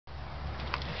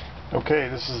Okay,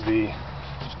 this is the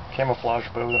camouflage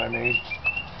bow that I made,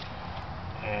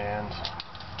 and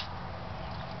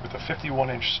with a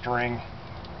 51-inch string,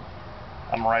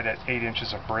 I'm right at 8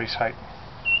 inches of brace height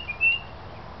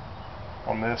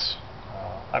on this.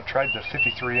 I've tried the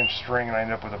 53-inch string and I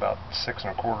ended up with about 6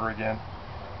 1/4 again,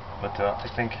 but I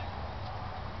think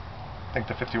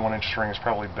the 51-inch string is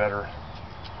probably better.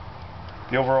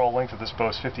 The overall length of this bow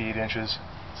is 58 inches.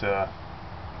 It's a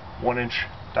 1-inch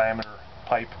diameter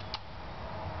pipe.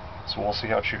 So we'll see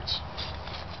how it shoots.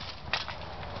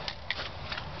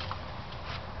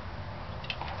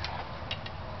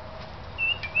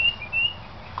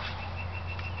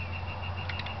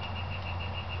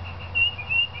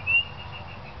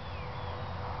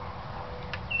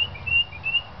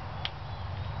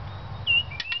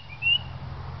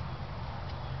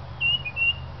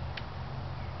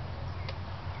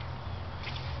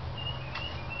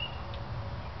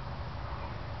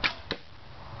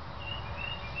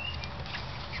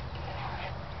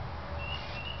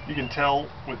 You can tell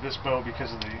with this bow,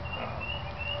 because of the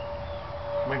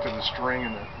length of the string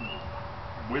and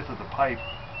the width of the pipe,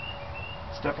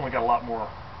 it's definitely got a lot more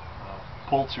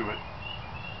pull to it.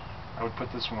 I would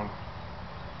put this one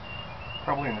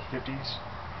probably in the 50s.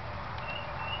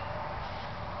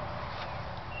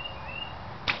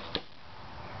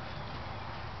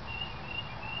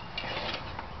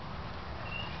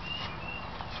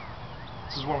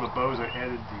 This is one of the bows I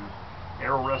added the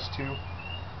arrow rest to.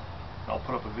 I'll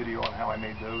put up a video on how I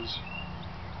made those.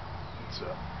 It's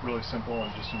really simple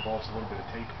and just involves a little bit of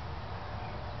tape.